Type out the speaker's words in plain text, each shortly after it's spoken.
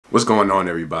What's going on,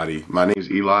 everybody? My name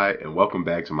is Eli and welcome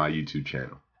back to my YouTube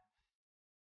channel.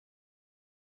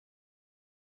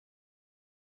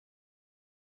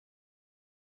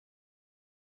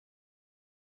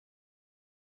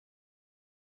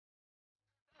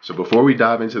 So before we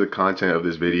dive into the content of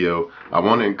this video, I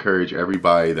want to encourage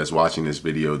everybody that's watching this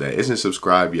video that isn't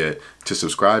subscribed yet to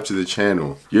subscribe to the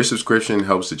channel. Your subscription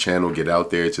helps the channel get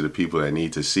out there to the people that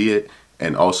need to see it,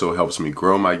 and also helps me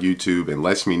grow my YouTube and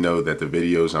lets me know that the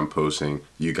videos I'm posting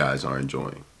you guys are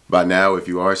enjoying. By now, if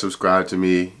you are subscribed to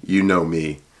me, you know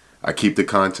me. I keep the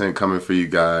content coming for you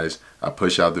guys. I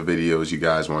push out the videos you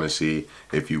guys want to see.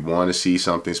 If you want to see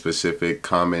something specific,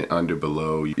 comment under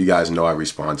below. You guys know I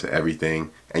respond to everything.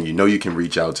 And you know you can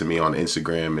reach out to me on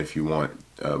Instagram if you want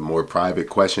a more private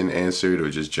question answered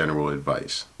or just general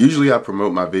advice. Usually I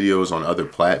promote my videos on other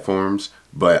platforms,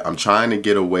 but I'm trying to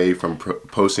get away from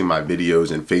posting my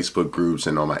videos in Facebook groups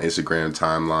and on my Instagram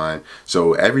timeline.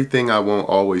 So everything I won't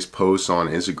always post on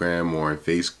Instagram or on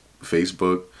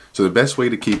Facebook. So the best way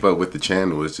to keep up with the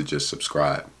channel is to just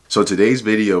subscribe. So today's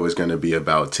video is going to be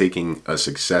about taking a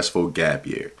successful gap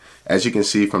year. As you can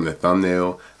see from the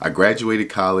thumbnail, I graduated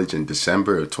college in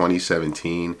December of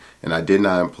 2017 and I did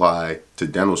not apply to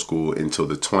dental school until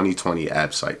the 2020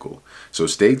 app cycle. So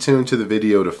stay tuned to the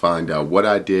video to find out what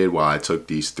I did while I took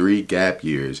these 3 gap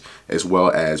years, as well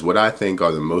as what I think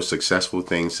are the most successful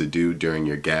things to do during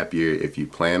your gap year if you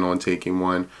plan on taking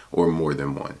one or more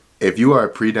than one. If you are a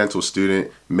pre-dental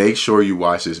student, make sure you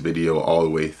watch this video all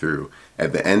the way through.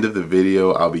 At the end of the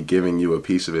video, I'll be giving you a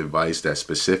piece of advice that's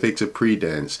specific to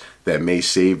pre-dents that may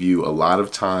save you a lot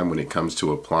of time when it comes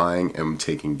to applying and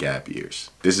taking gap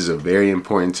years. This is a very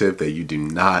important tip that you do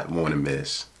not want to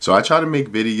miss. So I try to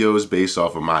make videos based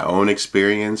off of my own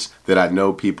experience that I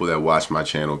know people that watch my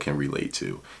channel can relate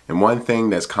to. And one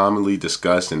thing that's commonly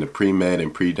discussed in the pre-med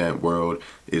and pre-dent world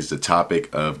is the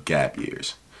topic of gap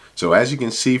years. So as you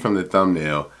can see from the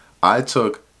thumbnail, I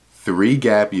took 3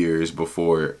 gap years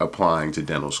before applying to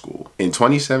dental school. In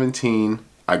 2017,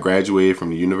 I graduated from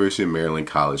the University of Maryland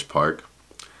College Park.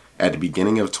 At the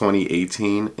beginning of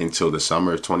 2018 until the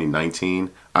summer of 2019,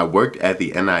 I worked at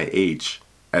the NIH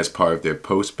as part of their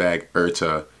post-bac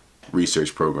IRTA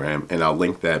research program, and I'll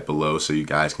link that below so you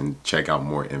guys can check out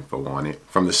more info on it.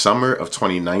 From the summer of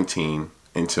 2019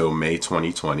 until May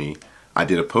 2020, I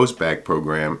did a post-bac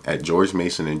program at George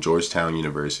Mason and Georgetown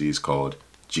universities called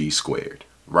G Squared.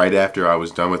 Right after I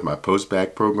was done with my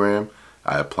post-bac program,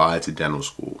 I applied to dental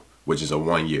school, which is a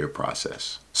 1-year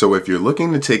process. So if you're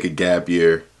looking to take a gap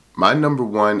year, my number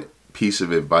one piece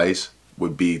of advice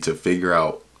would be to figure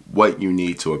out what you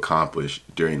need to accomplish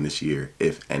during this year,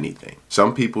 if anything.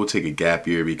 Some people take a gap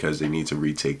year because they need to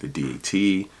retake the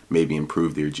DAT, maybe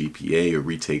improve their GPA or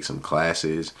retake some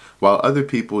classes, while other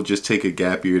people just take a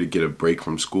gap year to get a break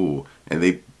from school, and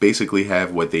they basically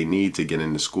have what they need to get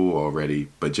into school already,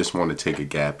 but just want to take a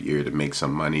gap year to make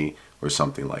some money or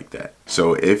something like that.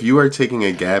 So if you are taking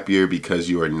a gap year because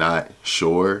you are not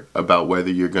sure about whether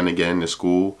you're going to get into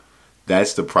school,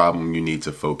 that's the problem you need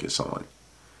to focus on.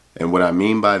 And what I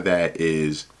mean by that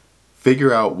is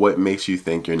figure out what makes you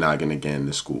think you're not going to get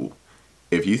into school.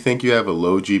 If you think you have a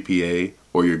low GPA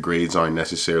or your grades aren't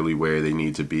necessarily where they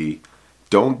need to be,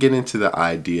 don't get into the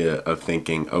idea of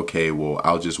thinking, okay, well,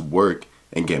 I'll just work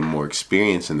and get more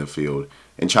experience in the field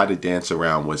and try to dance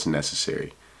around what's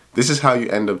necessary. This is how you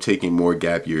end up taking more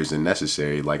gap years than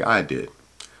necessary, like I did.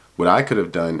 What I could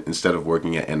have done instead of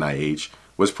working at NIH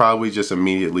was probably just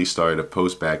immediately started a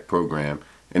post-bac program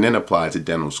and then apply to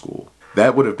dental school.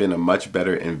 That would have been a much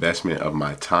better investment of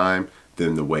my time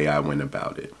than the way I went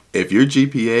about it. If your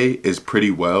GPA is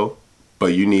pretty well, but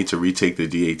you need to retake the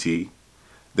DAT,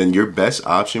 then your best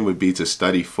option would be to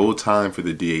study full-time for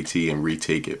the DAT and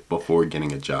retake it before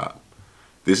getting a job.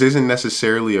 This isn't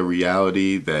necessarily a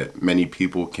reality that many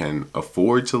people can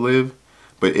afford to live,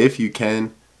 but if you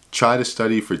can, try to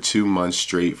study for 2 months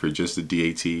straight for just the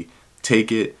DAT,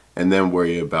 take it, and then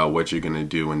worry about what you're going to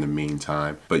do in the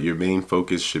meantime. But your main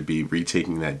focus should be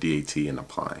retaking that DAT and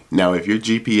applying. Now, if your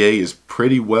GPA is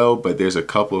pretty well, but there's a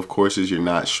couple of courses you're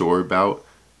not sure about,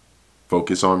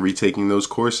 focus on retaking those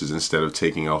courses instead of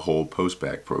taking a whole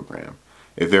post-bac program.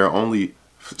 If there are only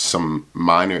some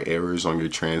minor errors on your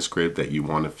transcript that you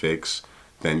want to fix,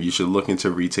 then you should look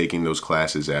into retaking those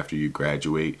classes after you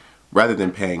graduate, rather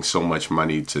than paying so much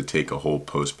money to take a whole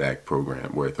post-bac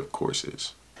program worth of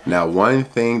courses. Now, one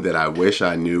thing that I wish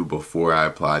I knew before I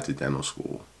applied to dental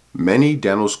school. Many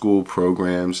dental school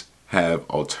programs have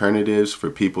alternatives for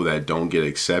people that don't get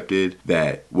accepted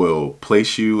that will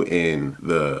place you in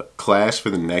the class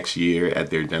for the next year at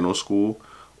their dental school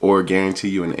or guarantee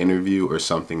you an interview or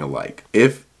something alike.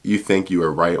 If you think you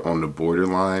are right on the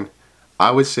borderline,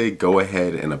 I would say go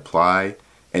ahead and apply.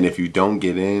 And if you don't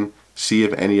get in, see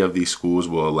if any of these schools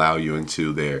will allow you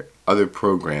into their other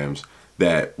programs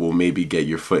that will maybe get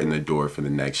your foot in the door for the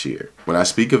next year. When I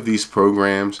speak of these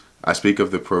programs, I speak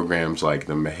of the programs like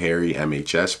the Meharry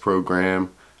MHS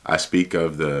program. I speak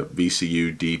of the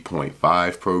VCU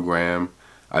D.5 program.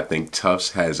 I think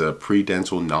Tufts has a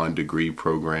pre-dental non-degree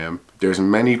program. There's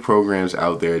many programs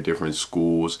out there at different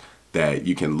schools that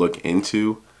you can look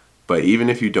into, but even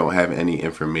if you don't have any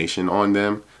information on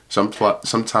them,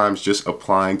 sometimes just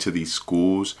applying to these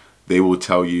schools, they will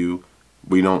tell you,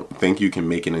 we don't think you can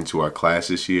make it into our class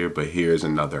this year, but here's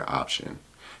another option.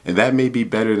 And that may be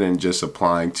better than just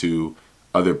applying to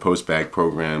other post-bac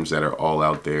programs that are all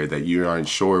out there that you aren't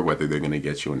sure whether they're going to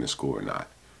get you into school or not.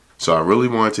 So I really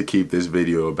wanted to keep this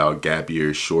video about gap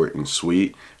years short and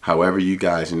sweet. However, you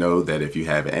guys know that if you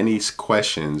have any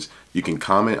questions, you can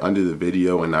comment under the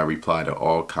video and I reply to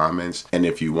all comments. And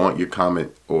if you want your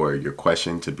comment or your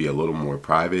question to be a little more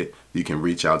private, you can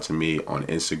reach out to me on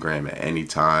Instagram at any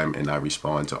time and I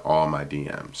respond to all my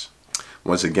DMs.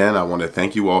 Once again, I want to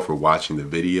thank you all for watching the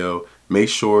video. Make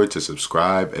sure to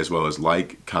subscribe as well as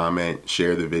like, comment,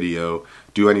 share the video.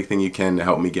 Do anything you can to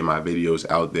help me get my videos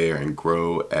out there and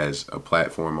grow as a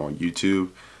platform on YouTube,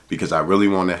 because I really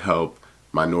want to help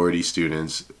minority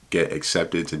students get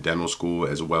accepted to dental school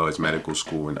as well as medical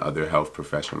school and other health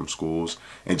professional schools,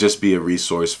 and just be a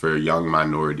resource for young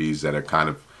minorities that are kind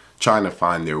of trying to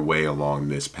find their way along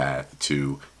this path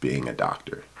to being a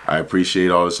doctor. I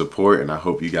appreciate all the support and I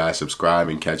hope you guys subscribe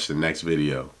and catch the next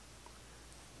video.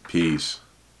 Peace.